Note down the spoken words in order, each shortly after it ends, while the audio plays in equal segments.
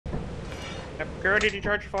Girl, did you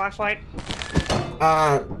charge your flashlight?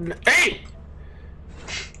 Hey!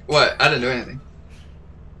 What? I didn't do anything.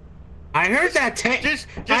 I heard that Just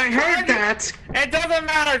I heard that! It doesn't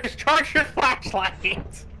matter, just charge your flashlight.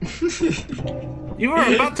 You were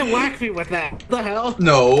about to whack me with that. What the hell?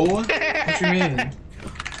 No. What you mean?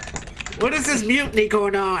 What is this mutiny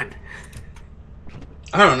going on?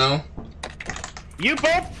 I don't know. You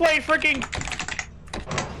both play freaking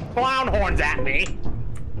clown horns at me.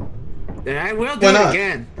 And I will do Why it not?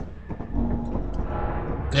 again.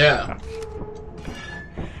 Yeah.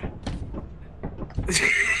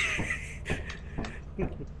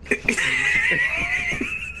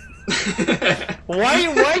 Why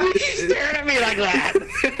are you staring at me like that?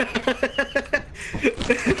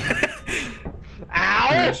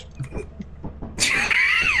 Ow!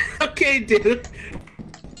 Okay, dude.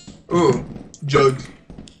 Ooh, jugs.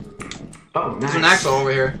 Oh, nice. There's an axle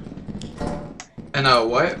over here. And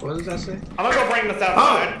what? What does that say? I'm gonna go bring this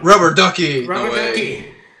outside. Rubber ducky. Rubber No way. ducky.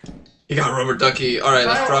 You got rubber ducky. All right,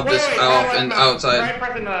 let's drop this off and outside. Try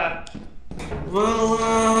pressing the... Well,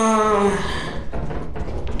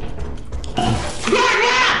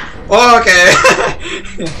 Oh, okay.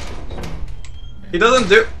 He doesn't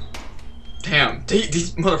do. Damn,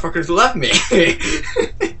 these motherfuckers left me.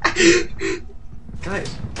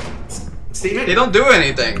 Guys, Steven? they don't do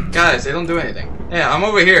anything. Guys, they don't do anything. Yeah, I'm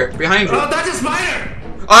over here, behind you. Oh, that's a spider!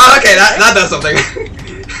 Oh, okay, that does something.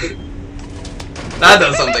 That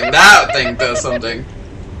does something. That thing does something.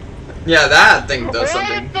 Yeah, that thing does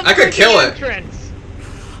something. I could kill it.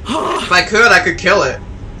 If I could kill it.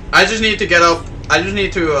 I just need to get up. I just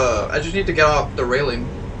need to get off the railing.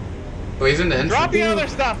 Oh, he's in the entrance. Drop the other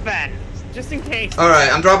stuff then, just in case.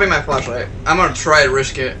 Alright, I'm dropping my flashlight. I'm gonna try to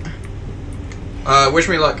risk it. Wish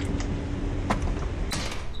me luck.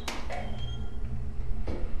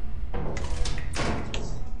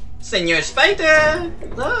 Senor Spider!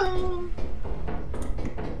 Hello!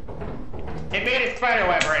 It made a spider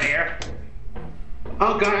web right here.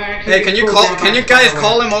 Oh god, actually. Hey, can you guys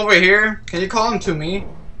call him over here? Can you call him to me?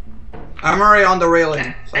 I'm already on the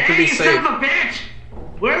railing, so I could be Hey, safe. son of a bitch!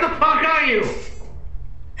 Where the fuck are you?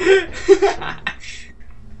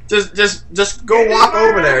 just go walk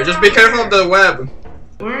over there. Just be careful of the web.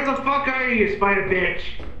 Where the fuck are you, spider bitch?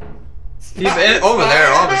 He's over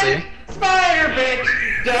there, obviously. Spider bitch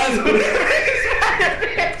does spider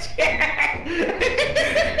bitch.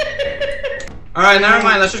 Alright, never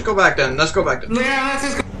mind. Let's just go back then. Let's go back then. Yeah, let's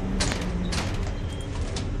just go.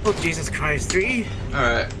 Oh, Jesus Christ, 3?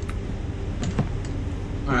 Alright.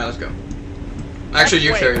 Alright, let's go. Actually,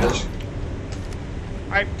 you carry this.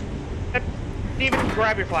 Alright. Steven,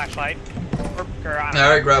 grab your flashlight. I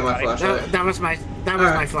already grabbed my That flashlight. was my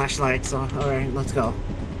my flashlight, so alright, let's go.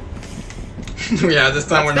 Yeah, this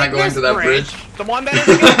time we're not going to that bridge. The one that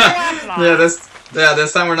isn't gonna collapse on.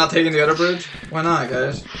 This time we're not taking the other bridge. Why not,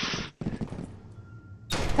 guys?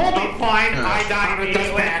 Hold on, fine. Yeah. I died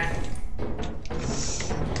immediately.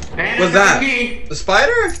 What's that? The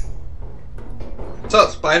spider? What's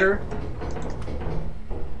up, spider?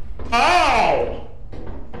 Oh!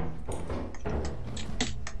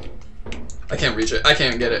 I can't reach it. I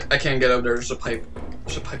can't get it. I can't get up there. There's a pipe.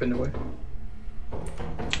 There's a pipe in the way.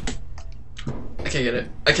 I can't get it.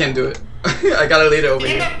 I can't do it. I gotta lead it over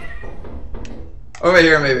here. Over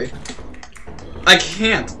here, maybe. I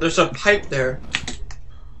can't. There's a pipe there.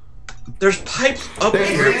 There's pipes up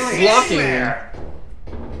here blocking me.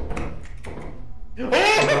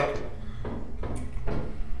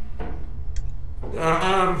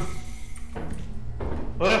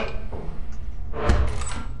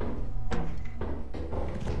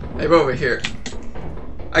 Maybe over here.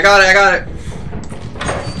 I got it. I got it.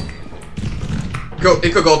 Go.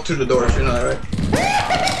 It could go through the doors. You know that, right?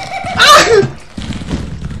 Ah!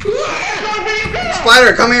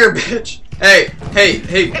 Spider, come here, bitch. Hey,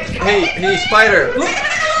 spider.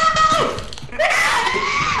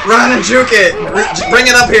 Run and juke it. Bring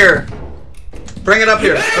it up here. Bring it up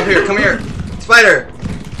here. Up here. Come here. Spider.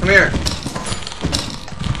 Come here.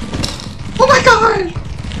 Oh my god.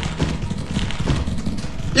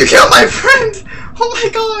 You killed my friend. Oh my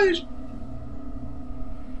gosh.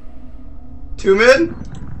 Tumid?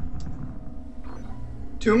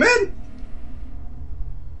 Tumid?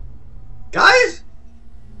 Guys?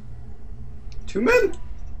 Tumid?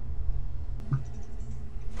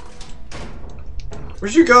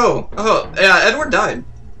 Where'd you go? Oh, yeah, Edward died.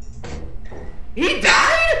 He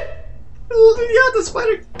died? Yeah, the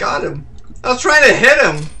spider got him. I was trying to hit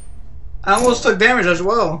him. I almost took damage as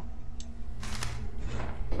well.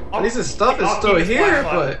 At least his stuff is still here,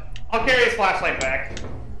 but... I'll carry his flashlight back.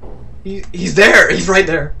 He's there. He's right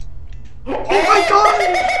there. Oh my god!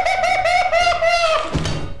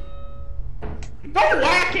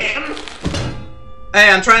 Hey,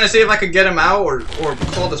 I'm trying to see if I could get him out or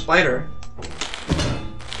call the spider.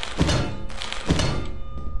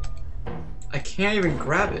 I can't even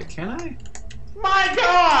grab it, can I? My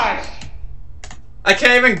gosh! I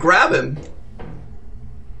can't even grab him.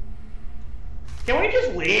 Can we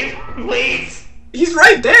just leave, please? He's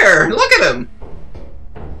right there. Look at him.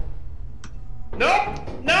 Nope.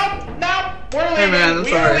 Nope. Nope. We're leaving. Hey man, I'm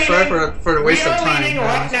sorry. Sorry for the waste of time. We are leaving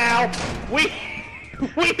right now. We are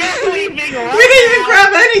leaving right now. We didn't even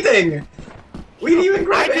grab anything. We didn't even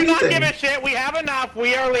grab anything. I do not give a shit. We have enough.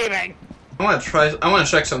 We are leaving. I want to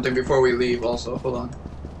check something before we leave. Also, hold on.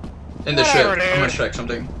 In the ship, I'm gonna check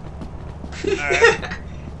something. Right.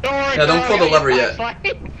 Don't worry. Yeah, don't pull the lever yet.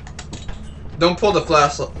 Don't pull the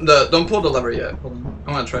flash. Don't pull the lever yet. Hold on.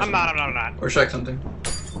 I want to try. I'm not. Or check something.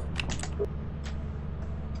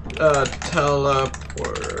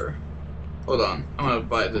 Teleporter. Hold on. I'm gonna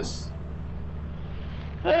buy this.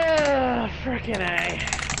 Frickin' A.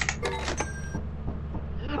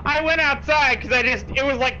 I went outside because it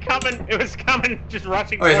was like coming, just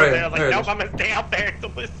rushing towards right, me. I was like, right, nope, I'm gonna stay out there to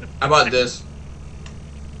listen. I bought this.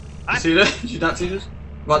 You see this? Did you not see this?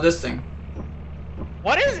 I bought this thing.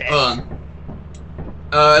 What is it? Hold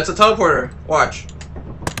on. It's a teleporter. Watch.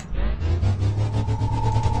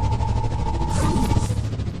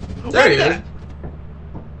 There he is.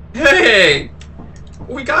 Hey!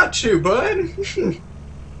 We got you, bud. See?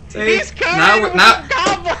 He's coming now.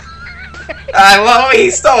 Well,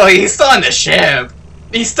 he's still in the ship.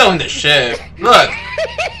 He's still in the ship. Look.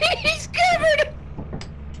 He's covered.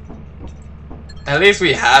 At least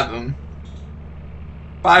we have him.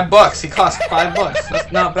 $5. He cost $5.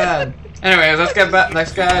 That's not bad. Anyways, let's get back.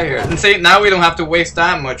 Let's get out of here. And see, now we don't have to waste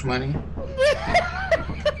that much money.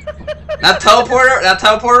 That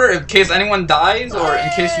teleporter, in case anyone dies or in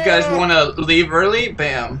case you guys want to leave early,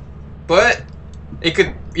 bam. But it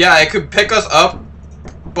could pick us up,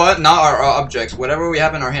 but not our objects. Whatever we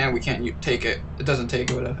have in our hand, we can't take it. It doesn't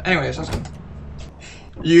take it. Whatever. Anyways, let's go.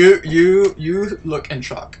 You look in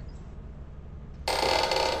shock.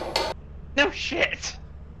 No shit.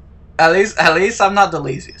 At least I'm not the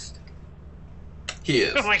laziest. He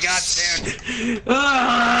is. Oh my god, dude.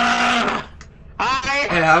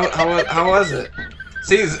 Hey, how was it?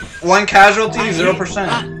 See, 1 casualty,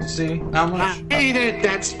 0%. See, not much. I hated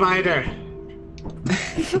that spider.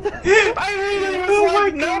 I really was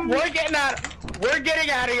like, no, we're getting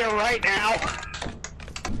out of here right now.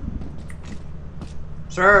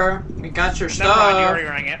 Sir, we got your stuff. Never mind, you already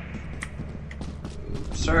rang it.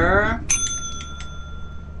 Sir?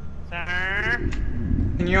 Sir?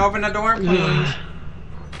 Can you open the door, please?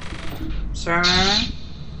 Sir?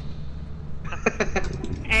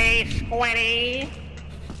 Hey, Squinty.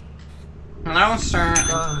 Hello, sir.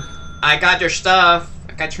 I got your stuff.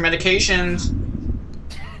 I got your medications.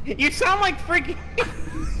 You sound like freaking.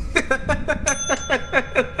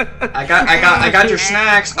 I got your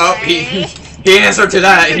snacks. Oh, he answered to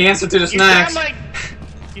that. He answered to the snacks.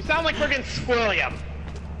 You sound like freaking Squilliam.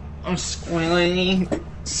 I'm Squilliam.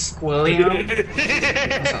 Squilliam? That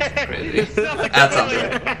sounds crazy. That sounds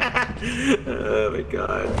right. Oh my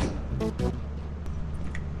god.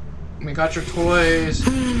 We got your toys.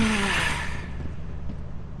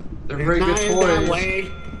 They're very good toys.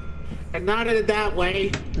 And not in that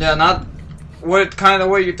way. Yeah, not what kind of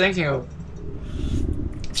way you're thinking of.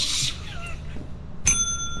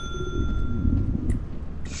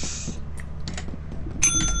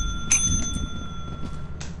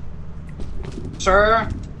 Sir,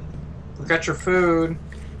 we got your food.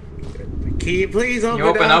 Can you please open up? You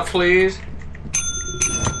open up, please?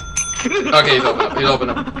 Okay, he's open up. He's open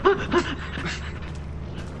up.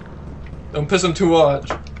 Don't piss him too much.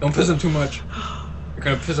 Don't piss him too much. You're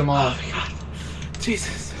gonna piss him off. Oh my god.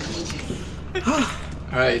 Jesus.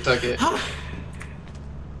 Alright, you took it. How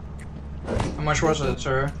much was it,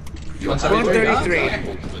 sir? 133.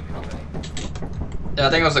 Yeah, I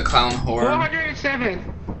think it was the clown horn. 407.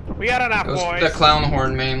 We got enough, It was boys. the clown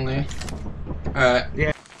horn mainly. Alright.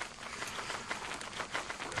 Yeah.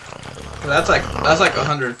 That's like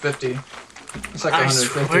 150. That's like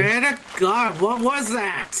 150. I swear to God, what was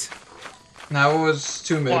that? Now it was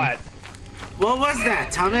Tumid. What? What was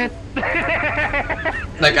that, Tumid?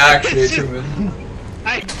 Like actually Tumid.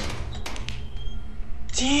 I.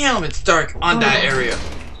 Damn, it's dark on that area.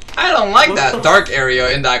 I don't like that dark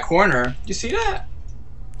area in that corner. You see that?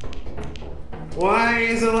 Why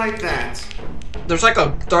is it like that? There's like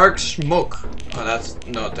a dark smoke. Oh, that's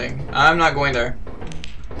no thing. I'm not going there.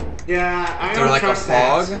 Yeah, I Is there don't like a trust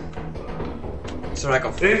fog? that. Is there like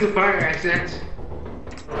a There's a fire exit.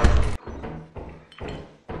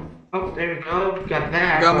 Oh, there we go. Got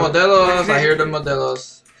that. got modelos. I hear the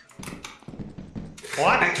modelos.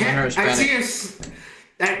 What? I can't.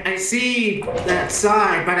 I see that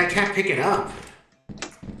sign, but I can't pick it up.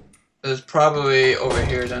 It's probably over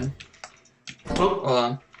here then. Oh. Hold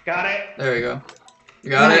on. Got it. There we go. You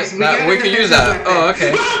got Nice, it? we We can use that. Oh,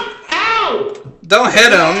 okay. Ow! Don't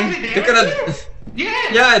hit him. You're gonna.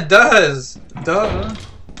 Yeah. Yeah, it does. Duh.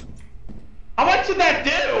 How much did that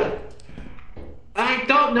do? I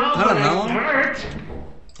don't know, I don't but know. it hurt.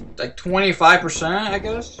 Like 25%, I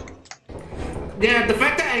guess. Yeah, the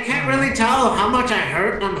fact that I can't really tell how much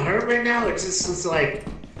I'm hurt right now, it's like,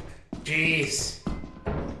 jeez.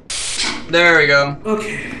 There we go.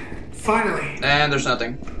 Okay, finally. And there's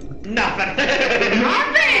nothing. Nothing.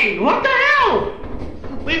 Nothing! What the hell?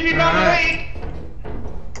 Leave me another week.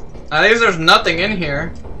 At least there's nothing in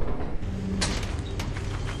here.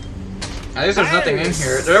 At least there's nothing in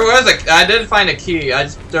here. There was I did find a key.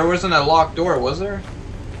 There wasn't a locked door, was there?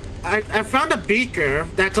 I found a beaker.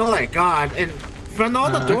 That's all I got. And from all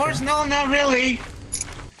the doors, okay. no, not really.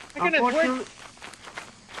 My goodness,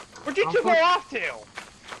 where'd you two go off to?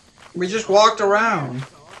 We just walked around.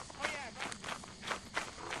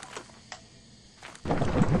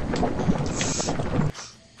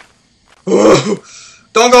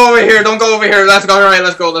 Don't go over here. Don't go over here. Let's go. All right,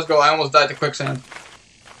 let's go. Let's go. I almost died to quicksand.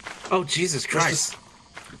 Oh, Jesus Christ.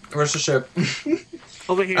 Where's the ship?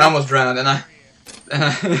 Over here. I almost drowned, and I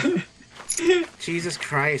Jesus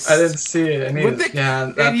Christ. I didn't see it. I needed it.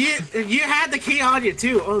 Yeah, and you had the key on you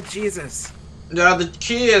too. Oh, Jesus. Yeah, the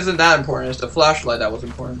key isn't that important. It's the flashlight that was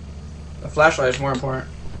important. The flashlight is more important.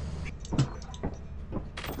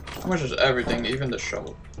 How much is everything, even the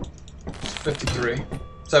shovel? It's 53.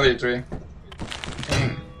 73.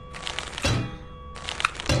 Dang.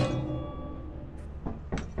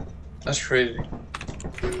 That's crazy.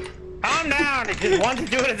 Calm down. I just wanted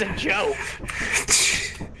to do it as a joke.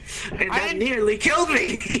 And that nearly killed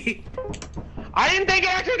me. I didn't think it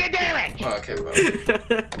actually did damage. Oh, okay, bro.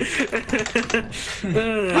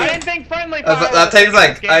 I didn't think friendly fire. That takes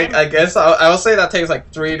like I guess I will say that takes like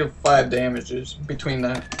 3 to 5 damages between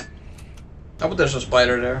that. I bet there's a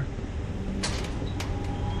spider there.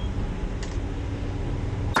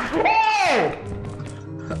 Whoa!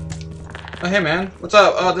 Oh, hey man, what's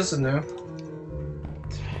up? Oh, this is new.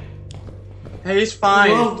 Hey, he's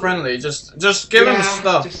fine. Well, he's friendly. Just give him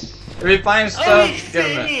stuff. If he finds stuff, give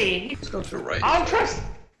him it. Let's go to the right. I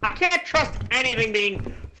can't trust anything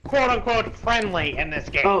being quote unquote friendly in this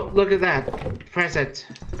game. Oh, look at that. Present.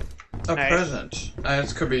 A Nice. present.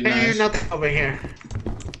 This could be Hey, nice. you're not over here.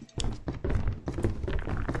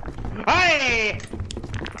 Hey!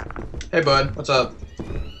 Hey, bud. What's up?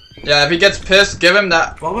 Yeah, if he gets pissed, give him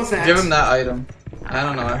that. What was that? Give him that item. I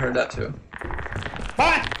don't know. I heard that too.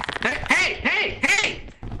 What? Hey!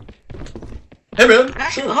 Hey, man.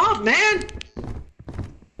 Shut up, man!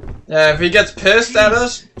 Yeah, if he gets pissed at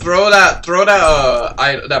us, throw that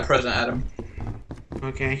present at him.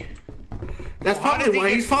 Okay. That's Well, probably what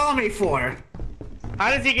he's following me for.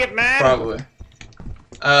 How does he get mad? Probably.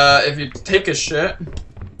 If you take his shit.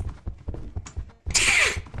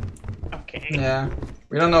 Okay. Yeah.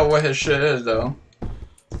 We don't know what his shit is though.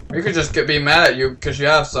 We could just be mad at you because you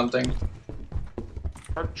have something.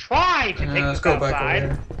 Or try to take Let's this go back outside.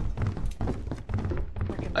 over here.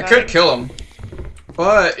 I could kill him,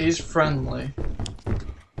 but he's friendly.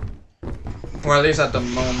 Or at least at the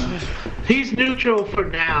moment. He's neutral for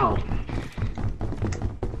now.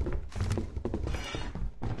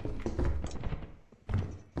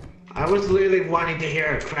 I was literally wanting to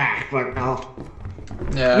hear a crack, but no.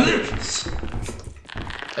 Yeah.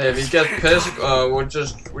 Hey, if he gets pissed, we'll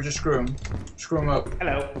just screw him. Screw him up.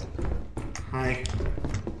 Hello. Hi.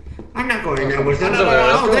 I'm not going there with them. Let's go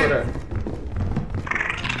Oh, over there. there.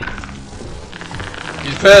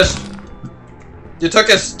 He's pissed. You took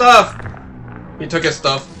his stuff. He took his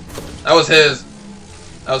stuff. That was his.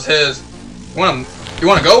 That was his. You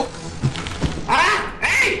wanna go? Ah!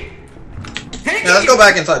 Hey! Hey! Yeah, let's go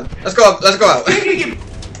back inside. Let's go up. Let's go out.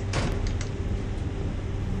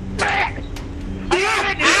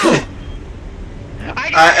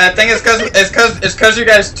 I think it's cause you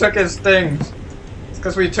guys took his things. It's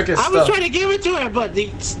cause we took his I stuff. was trying to give it to her, but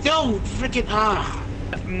they still freaking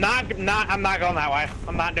I'm not going that way.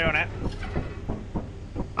 I'm not doing it.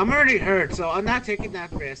 I'm already hurt, so I'm not taking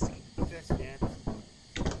that risk just yet.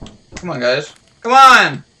 Come on, guys. Come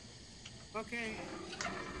on. Okay.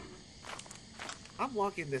 I'm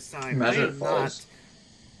walking this time. Imagine I it am falls.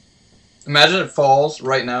 Imagine it falls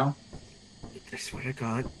right now. I swear to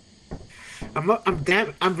God.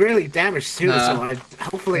 I'm really damaged too, so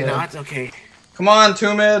hopefully not. Okay. Come on,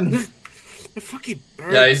 Tumid. The fucking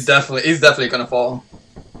birds. Yeah, he's definitely gonna fall.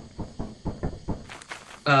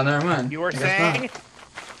 Oh, never mind. You were saying?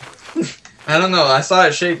 I don't know. I saw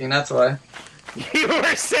it shaking. That's why. You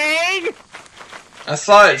were saying? I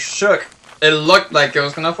saw it shook. It looked like it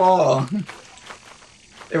was gonna fall.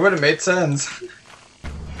 It would have made sense.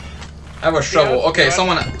 I have a shovel. Okay,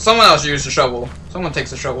 someone else use the shovel. Someone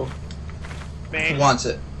takes the shovel. Me. Who wants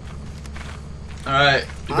it? All right,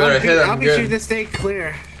 you better hit him I'll be good. sure to stay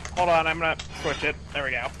clear. Hold on, I'm gonna switch it. There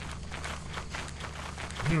we go.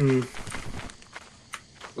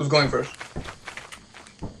 Who's going first?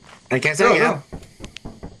 I guess I am.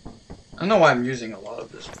 I don't know why I'm using a lot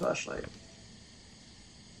of this flashlight.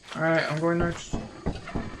 All right, I'm going next.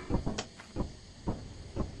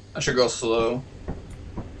 I should go slow.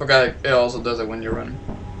 Okay, it also does it when you're running.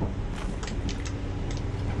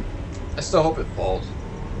 I still hope it falls.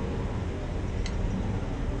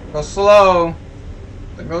 Go slow.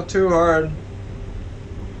 Don't go too hard.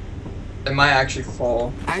 It might actually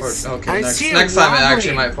fall. Okay, next time it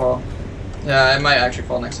actually might fall. Yeah, it might actually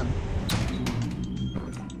fall next time.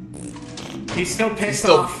 He's still pissed He's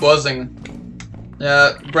still off. buzzing.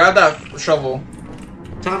 Yeah, grab that shovel.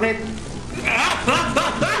 Tumid.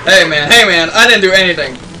 Hey man, I didn't do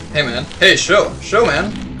anything. Hey man, hey show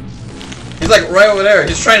man. He's like right over there.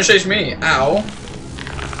 He's trying to chase me. Ow.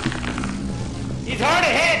 He's hard to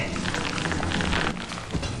hit.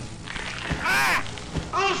 Ah!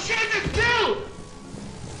 Oh shit, there's two!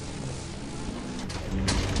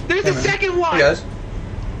 There's a second one! Hey guys.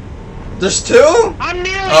 There's two? I'm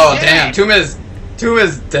nearly Oh dead. damn, Tumid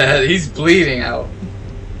is dead. He's bleeding out.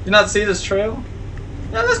 You not see this trail?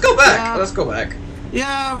 Yeah, let's go back. Yeah. Let's go back.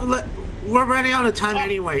 Yeah, we're running out of time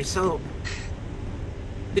anyway, so...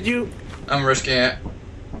 I'm risking it.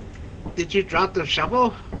 Did you drop the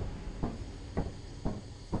shovel?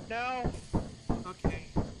 No. Okay.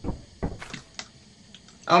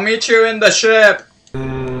 I'll meet you in the ship.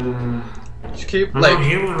 Just keep like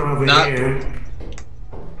not. Here.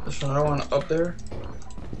 There's another one up there.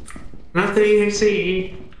 Nothing to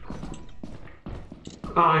see.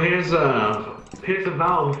 Oh, here's a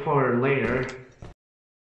valve for later.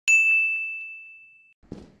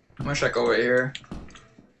 I'm gonna check over here.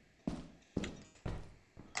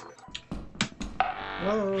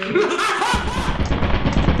 Whoa.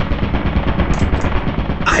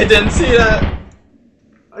 I didn't see that.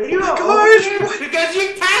 Are you gosh, because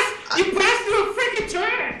you passed through a freaking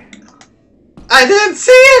turn. I didn't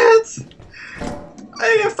see it. I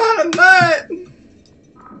didn't find a nut.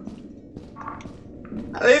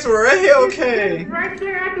 At least we're okay. Right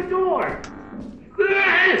there at the door.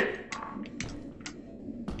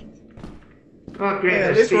 Oh, great. Yeah,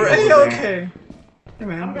 at least we're okay. Hey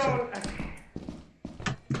man.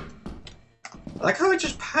 I like how it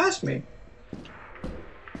just passed me.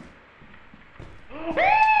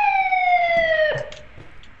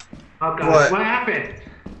 Oh god, what happened?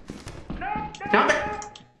 Tell me.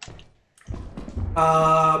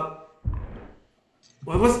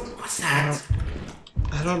 What's that?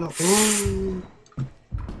 I don't know. Ooh.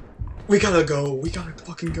 We gotta go. We gotta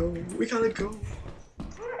fucking go. We gotta go.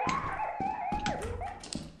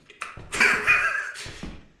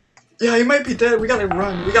 Yeah, he might be dead. We gotta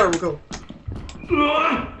run. We gotta go.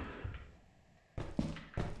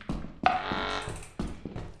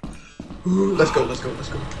 Ooh, let's go. Let's go. Let's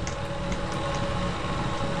go.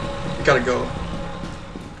 We gotta go.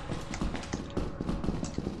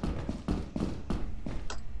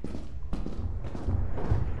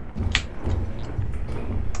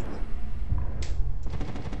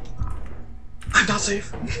 I'm not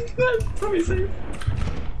safe. Tell me safe.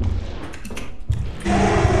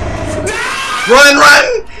 Run,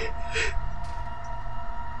 run!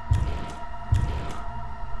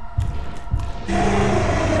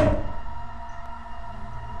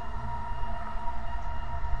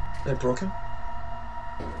 They're broken.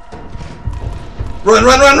 Run,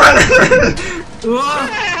 run, run, run,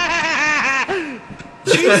 run!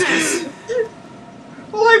 Jesus!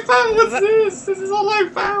 All I found was this. This is all I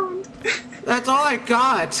found. That's all I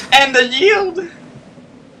got. And the yield.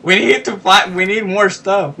 We need to find. We need more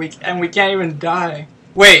stuff. We can't even die.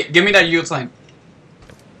 Wait, give me that yield sign.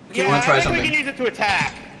 Yeah, wanna try I think something? we can use it to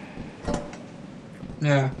attack.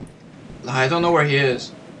 Yeah. I don't know where he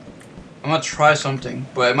is. I'm gonna try something,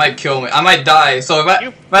 but it might kill me. I might die. So if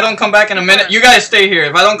I don't come back in a minute, you guys stay here.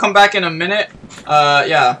 If I don't come back in a minute,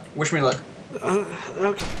 yeah, wish me luck.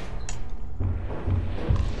 Okay.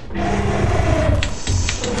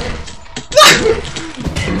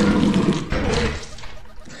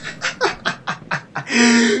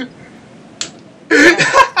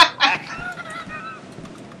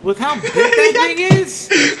 With how big that thing is,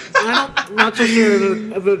 I'm not so sure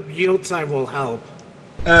the yield sign will help.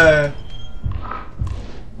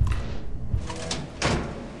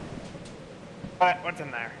 What's in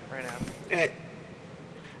there right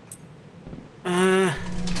now?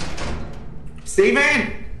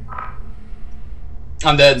 Steven?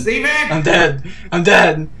 I'm dead. Steven? I'm dead. I'm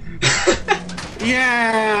dead.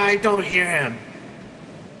 Yeah, I don't hear him.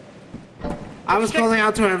 I was calling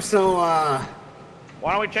out to him, so, Why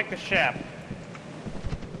don't we check the ship?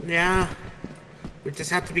 yeah. We just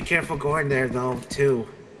have to be careful going there, though, too.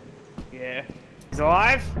 Yeah. He's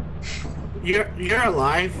alive? You're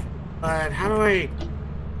alive, but how do I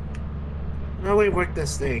work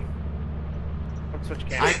this thing? Let's switch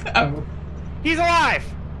cameras. He's alive!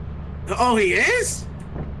 Oh, he is?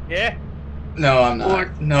 Yeah. No, I'm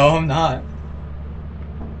not. No, I'm not.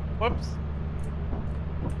 Whoops.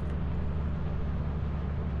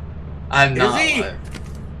 I'm not. Is he? Alive.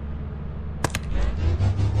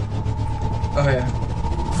 Oh yeah.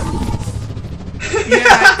 Yeah,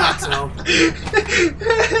 I thought so.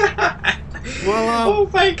 Well, oh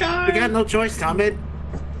my god. we got no choice, Tumid.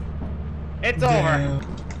 It's Damn. over.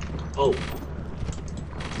 Oh.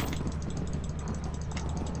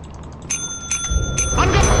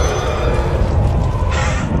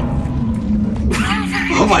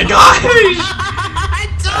 Oh my gosh!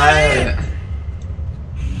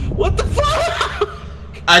 What the fuck?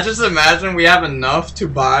 I just imagine we have enough to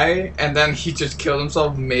buy, and then he just killed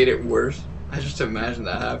himself, made it worse. I just imagine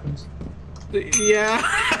that happens.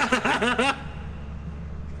 Yeah.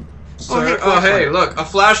 Sir, oh hey, look, a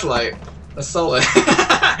flashlight. Let's sell it.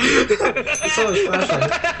 Let's sell his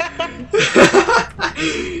flashlight.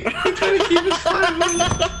 I'm trying to keep his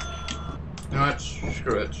flashlight. You know what?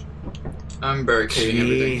 Screw it. I'm barricading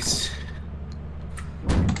everything.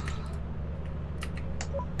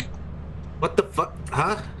 What the fuck?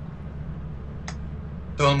 Huh?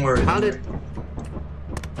 Don't worry. How did?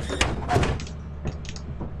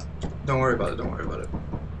 Don't worry about it. Don't worry about it.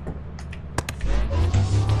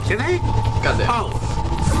 Can I? Goddamn. Oh.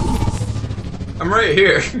 I'm right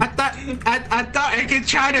here. I thought I could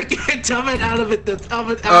try to get Tumid out of it.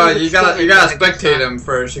 Oh, you gotta spectate him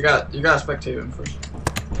first. You gotta spectate him first.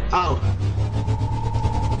 Oh.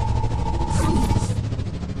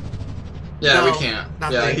 Yeah, No, we can't.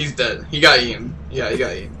 nothing. Yeah, he's dead. He got eaten. Yeah, he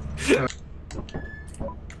got eaten.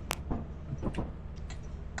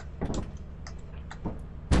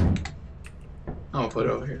 I'm gonna put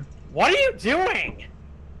it over here. What are you doing?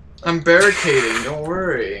 I'm barricading, don't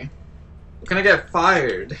worry. I'm gonna get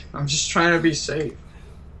fired. I'm just trying to be safe.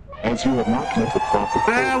 As you have not met the proper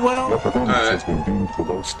code, well. your performance has been deemed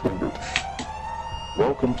below standard.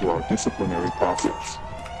 Welcome to our disciplinary process.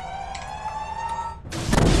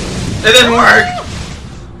 It didn't work!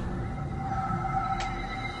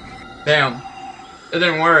 Damn. It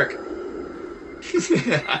didn't work.